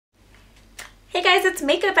Hey guys, it's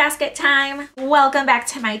makeup basket time. Welcome back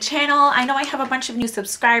to my channel. I know I have a bunch of new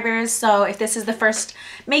subscribers, so if this is the first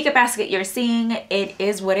makeup basket you're seeing, it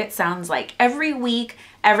is what it sounds like. Every week,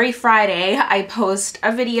 every Friday, I post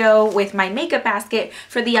a video with my makeup basket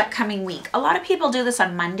for the upcoming week. A lot of people do this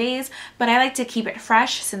on Mondays, but I like to keep it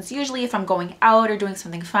fresh since usually if I'm going out or doing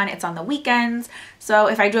something fun, it's on the weekends. So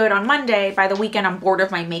if I do it on Monday, by the weekend I'm bored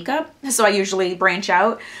of my makeup, so I usually branch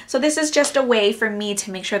out. So this is just a way for me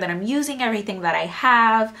to make sure that I'm using everything that I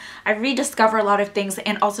have. I rediscover a lot of things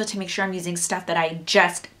and also to make sure I'm using stuff that I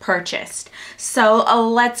just purchased. So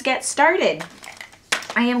let's get started.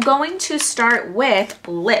 I am going to start with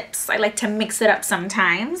lips. I like to mix it up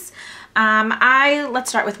sometimes. Let's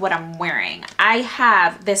start with what I'm wearing. I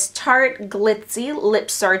have this Tarte Glitzy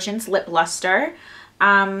Lip Sergeant's Lip Luster.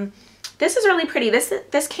 This is really pretty.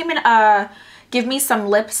 This came in a give me some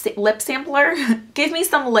lip sampler. Give me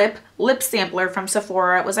some lip sampler from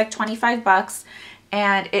Sephora. It was like 25 bucks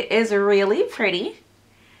and it is really pretty.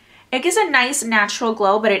 It gives a nice natural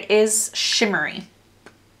glow, but it is shimmery.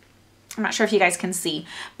 I'm not sure if you guys can see,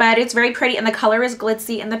 but it's very pretty and the color is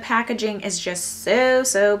glitzy and the packaging is just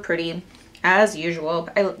so pretty as usual.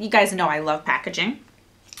 You guys know I love packaging.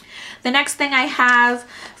 The next thing I have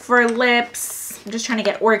for lips, I'm just trying to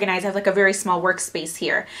get organized. I have like a very small workspace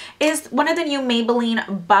here, is one of the new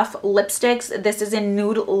Maybelline Buff lipsticks. This is in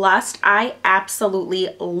Nude Lust. I absolutely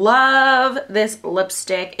love this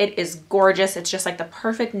lipstick. It is gorgeous. It's just like the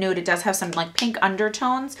perfect nude. It does have some like pink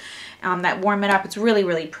undertones that warm it up. It's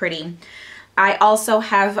really pretty. I also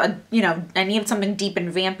have I need something deep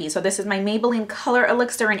and vampy. So this is my Maybelline Color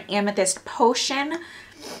Elixir and Amethyst Potion.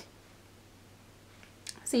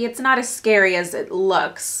 See, it's not as scary as it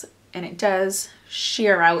looks, and it does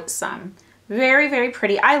sheer out some. Very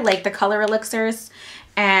pretty. I like the color elixirs,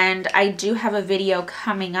 and I do have a video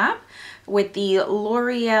coming up with the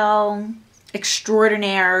L'Oreal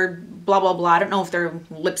Extraordinaire blah blah blah. I don't know if they're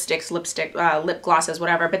lipsticks, lip glosses,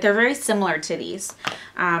 whatever, but they're very similar to these.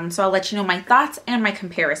 So I'll let you know my thoughts and my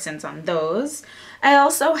comparisons on those. I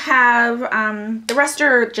also have the rest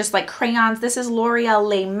are just like crayons. This is L'Oreal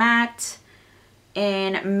Les Matte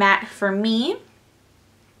in Matte for Me.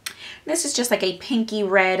 This is just like a pinky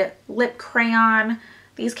red lip crayon.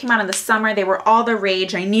 These came out in the summer. They were all the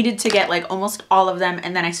rage. I needed to get like almost all of them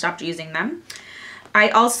and then I stopped using them. I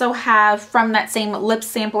also have from that same lip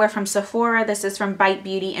sampler from Sephora. This is from Bite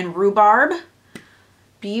Beauty in Rhubarb.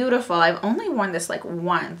 Beautiful. I've only worn this like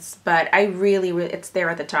once, but I really, it's there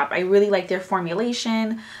at the top. I really like their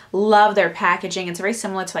formulation. Love their packaging. It's very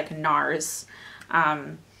similar to like NARS.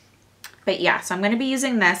 But yeah, so I'm going to be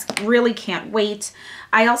using this. Really can't wait.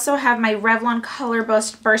 I also have my Revlon Color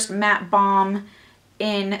Burst Matte Balm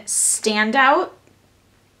in Standout.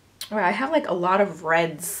 Oh, I have like a lot of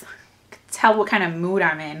reds. Tell what kind of mood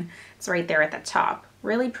I'm in. It's right there at the top.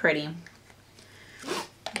 Really pretty.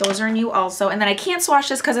 Those are new also. And then I can't swatch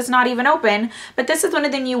this because it's not even open, but this is one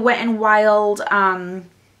of the new Wet n Wild.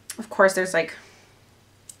 Of course, there's like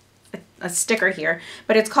a sticker here,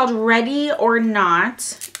 but it's called Ready or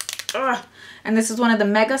Not. Ugh. And this is one of the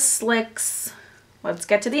Mega Slicks. Let's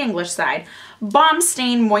get to the English side. Balm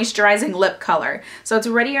Stain Moisturizing Lip Color. So it's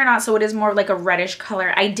Ready or Not, so it is more like a reddish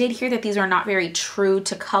color. I did hear that these are not very true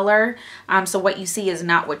to color, so what you see is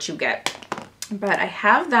not what you get. But I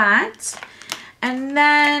have that. And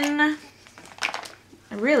then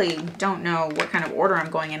I really don't know what kind of order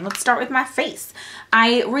I'm going in. Let's start with my face.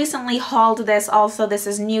 I recently hauled this also. This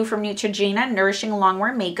is new from Neutrogena, Nourishing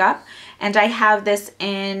Longwear Makeup. And I have this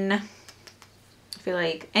in, I feel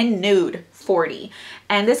like, in Nude 40.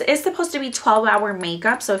 And this is supposed to be 12-hour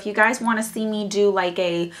makeup. So if you guys want to see me do like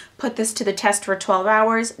a put this to the test for 12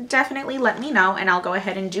 hours, definitely let me know and I'll go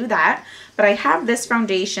ahead and do that. But I have this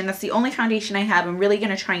foundation. That's the only foundation I have. I'm really going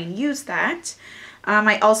to try and use that.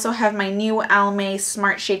 I also have my new Almay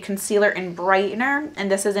Smart Shade Concealer and Brightener.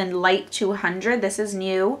 And this is in Light 200. This is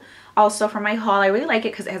new. Also for my haul, I really like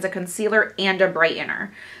it because it has a concealer and a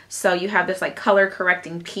brightener. So you have this like color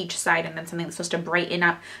correcting peach side and then something that's supposed to brighten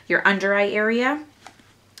up your under eye area.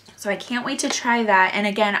 So I can't wait to try that. And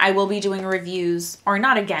again, I will be doing reviews, or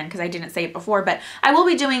not again because I didn't say it before, but I will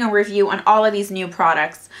be doing a review on all of these new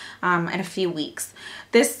products in a few weeks.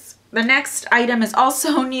 The next item is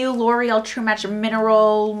also new, L'Oreal True Match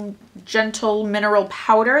Gentle Mineral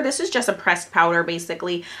Powder. This is just a pressed powder,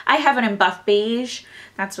 basically. I have it in Buff Beige.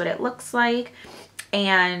 That's what it looks like.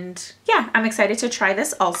 And yeah, I'm excited to try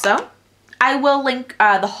this also. I will link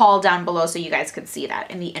the haul down below so you guys can see that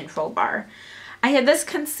in the info bar. I have this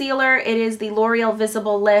concealer. It is the L'Oreal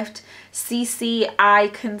Visible Lift CC Eye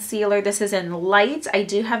Concealer. This is in light. I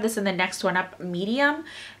do have this in the next one up, medium.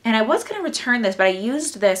 And I was going to return this, but I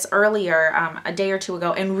used this earlier, a day or two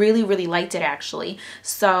ago, and really, really liked it actually.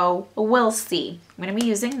 So we'll see. I'm going to be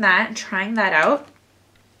using that and trying that out.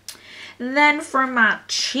 Then for my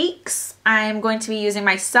cheeks, I'm going to be using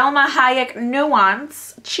my Selma Hayek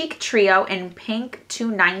Nuance Cheek Trio in Pink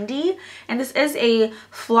 290. And this is a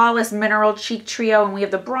Flawless Mineral Cheek Trio. And we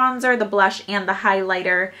have the bronzer, the blush, and the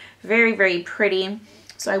highlighter. Very, very pretty.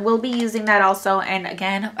 So I will be using that also. And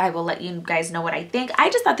again, I will let you guys know what I think.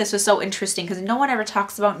 I just thought this was so interesting because no one ever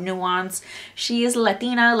talks about Nuance. She is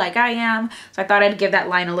Latina like I am. So I thought I'd give that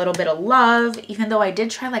line a little bit of love. Even though I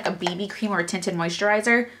did try like a BB cream or a tinted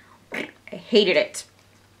moisturizer. I hated it.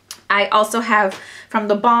 I also have from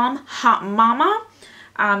the Balm Hot Mama.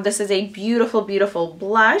 This is a beautiful, beautiful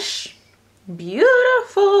blush.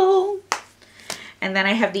 Beautiful. And then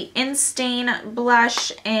I have the Instain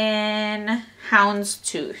blush in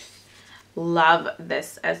Houndstooth. Love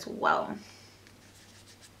this as well.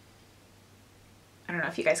 I don't know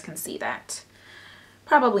if you guys can see that.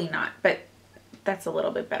 Probably not, but that's a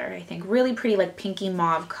little bit better, I think. Really pretty, like pinky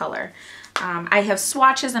mauve color. I have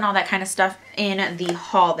swatches and all that kind of stuff in the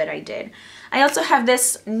haul that I did. I also have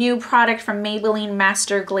this new product from Maybelline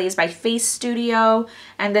Master Glaze by Face Studio.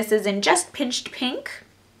 And this is in Just Pinched Pink.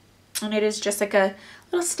 And it is just like a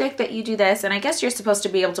little stick that you do this. And I guess you're supposed to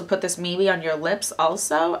be able to put this maybe on your lips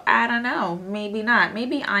also. I don't know. Maybe not.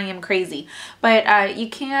 Maybe I am crazy. But you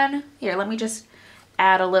can. Here, let me just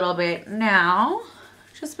add a little bit now.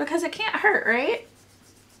 Just because it can't hurt, right?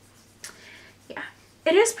 Yeah.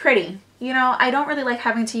 It is pretty. You know, I don't really like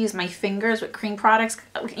having to use my fingers with cream products.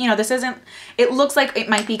 You know, this isn't, it looks like it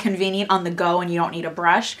might be convenient on the go and you don't need a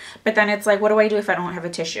brush. But then it's like, what do I do if I don't have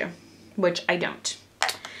a tissue? Which I don't.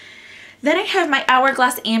 Then I have my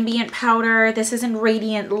Hourglass Ambient Powder. This is in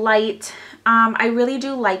Radiant Light. I really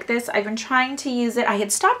do like this. I've been trying to use it. I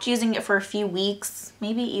had stopped using it for a few weeks,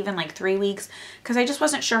 maybe even like 3 weeks, because I just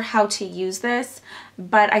wasn't sure how to use this.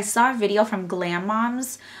 But I saw a video from Glam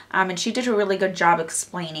Moms, and she did a really good job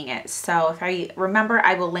explaining it. So if I remember,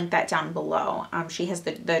 I will link that down below. She has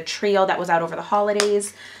the trio that was out over the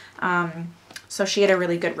holidays. So she had a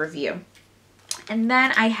really good review. And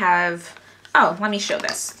then I have, oh, let me show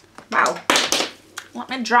this. Wow. Let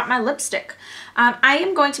me drop my lipstick. I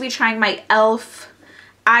am going to be trying my e.l.f.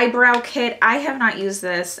 eyebrow kit. I have not used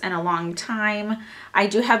this in a long time. I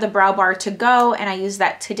do have the brow bar to go and I used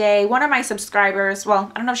that today. One of my subscribers, well,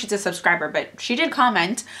 I don't know if she's a subscriber, but she did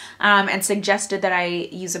comment and suggested that I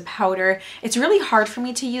use a powder. It's really hard for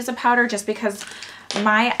me to use a powder just because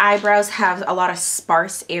my eyebrows have a lot of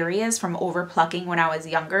sparse areas from over plucking when I was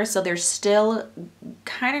younger. So they're still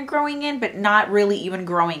kind of growing in, but not really even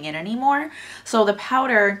growing in anymore. So the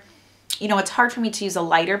powder, you know, it's hard for me to use a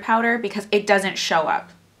lighter powder because it doesn't show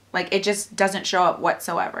up. Like it just doesn't show up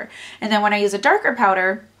whatsoever. And then when I use a darker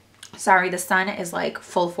powder, sorry, the sun is like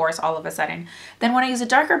full force all of a sudden. Then when I use a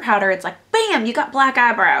darker powder, it's like, bam, you got black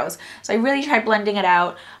eyebrows. So I really tried blending it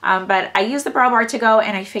out. But I use the brow bar to go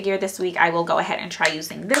and I figure this week I will go ahead and try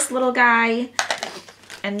using this little guy.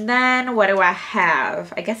 And then what do I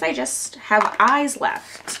have? I guess I just have eyes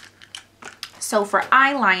left. So for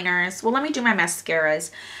eyeliners, well, let me do my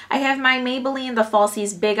mascaras. I have my Maybelline The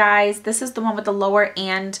Falsies Big Eyes. This is the one with the lower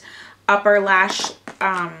and upper lash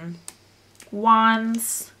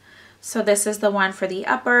wands. So this is the one for the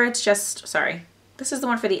upper. It's just, sorry, this is the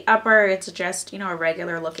one for the upper. It's just, you know, a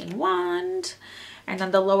regular looking wand. And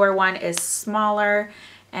then the lower one is smaller.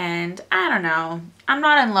 And I don't know. I'm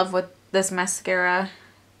not in love with this mascara.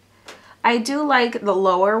 I do like the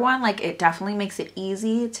lower one. Like it definitely makes it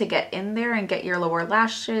easy to get in there and get your lower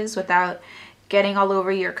lashes without getting all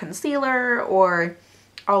over your concealer or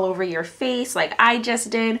all over your face like I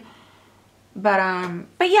just did. But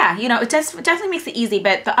yeah, you know, it definitely makes it easy.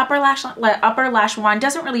 But the upper lash one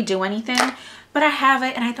doesn't really do anything. But I have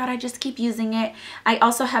it and I thought I'd just keep using it. I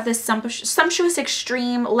also have this Sumptuous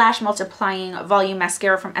Extreme Lash Multiplying Volume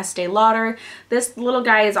Mascara from Estee Lauder. This little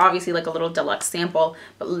guy is obviously like a little deluxe sample,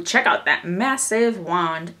 but check out that massive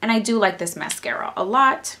wand. And I do like this mascara a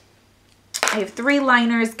lot. I have 3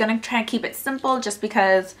 liners, gonna try to keep it simple just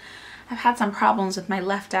because I've had some problems with my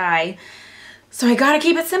left eye. So I gotta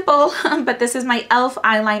keep it simple, but this is my e.l.f.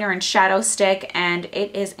 eyeliner and shadow stick and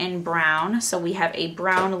it is in brown. So we have a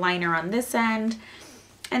brown liner on this end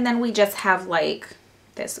and then we just have like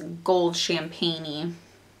this gold champagne-y,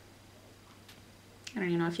 I don't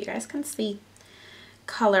even know if you guys can see,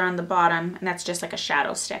 color on the bottom, and that's just like a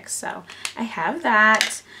shadow stick. So I have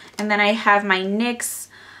that, and then I have my NYX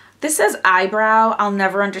This says eyebrow. I'll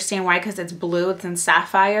never understand why because it's blue. It's in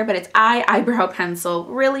sapphire, but it's eyebrow pencil.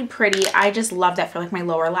 Really pretty. I just love that for like my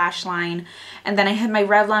lower lash line. And then I have my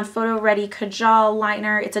Revlon Photo Ready Kajal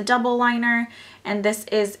liner. It's a double liner, and this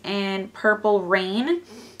is in Purple Rain.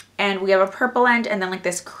 And we have a purple end and then like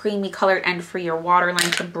this creamy colored end for your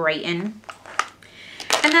waterline to brighten.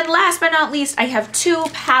 And then last but not least, I have two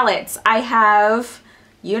palettes. I have,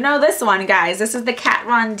 you know this one, guys. This is the Kat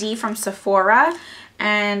Von D from Sephora.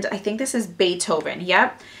 And I think this is Beethoven.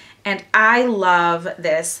 Yep. And I love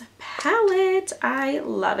this palette. I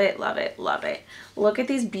love it, love it, love it. Look at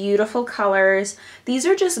these beautiful colors. These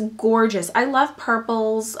are just gorgeous. I love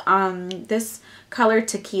purples. This color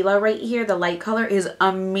Tequila right here, the light color, is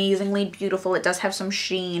amazingly beautiful. It does have some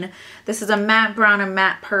sheen. This is a matte brown, a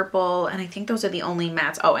matte purple, and I think those are the only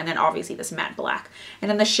mattes. Oh, and then obviously this matte black.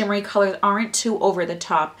 And then the shimmery colors aren't too over the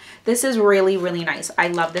top. This is really, really nice. I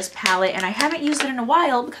love this palette, and I haven't used it in a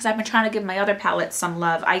while because I've been trying to give my other palettes some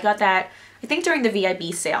love. I got that, I think, during the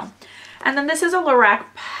VIB sale. And then this is a Lorac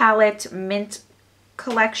palette mint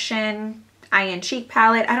collection eye and cheek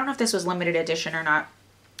palette. I don't know if this was limited edition or not.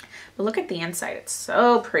 But look at the inside, it's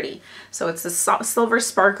so pretty. So it's a silver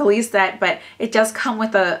sparkly set, but it does come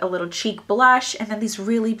with a little cheek blush and then these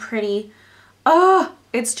really pretty, oh,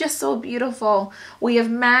 it's just so beautiful. We have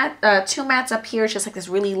matte, two mattes up here. It's just like this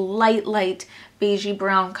really light beigey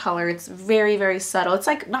brown color. It's very, very subtle. It's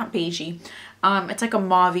like, not beigey. It's like a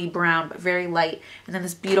mauvey brown, but very light. And then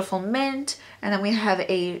this beautiful mint. And then we have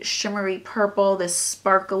a shimmery purple, this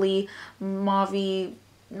sparkly mauvey,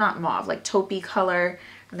 not mauve, like taupey color.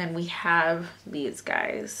 And then we have these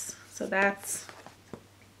guys. So that's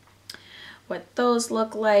what those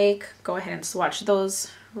look like. Go ahead and swatch those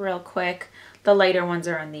real quick. The lighter ones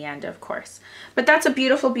are on the end, of course. But that's a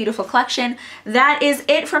beautiful, beautiful collection. That is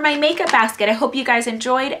it for my makeup basket. I hope you guys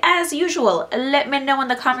enjoyed. As usual, let me know in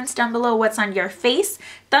the comments down below what's on your face.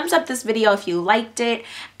 Thumbs up this video if you liked it.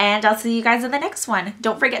 And I'll see you guys in the next one.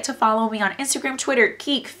 Don't forget to follow me on Instagram, Twitter,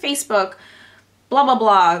 Keek, Facebook, blah, blah,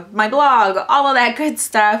 blah, my blog, all of that good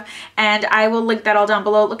stuff. And I will link that all down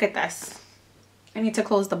below. Look at this. I need to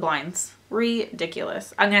close the blinds.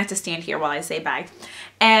 Ridiculous. I'm gonna have to stand here while I say bye.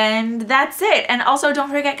 And that's it. And also don't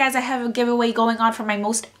forget, guys, I have a giveaway going on for my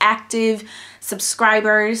most active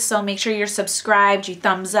subscribers. So make sure you're subscribed, you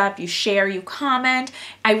thumbs up, you share, you comment.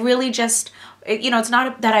 I really just, you know, it's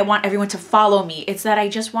not that I want everyone to follow me. It's that I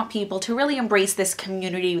just want people to really embrace this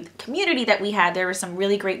community that we had. There were some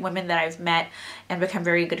really great women that I've met and become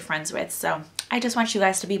very good friends with. So I just want you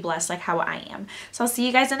guys to be blessed like how I am. So I'll see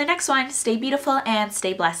you guys in the next one. Stay beautiful and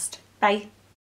stay blessed. Bye.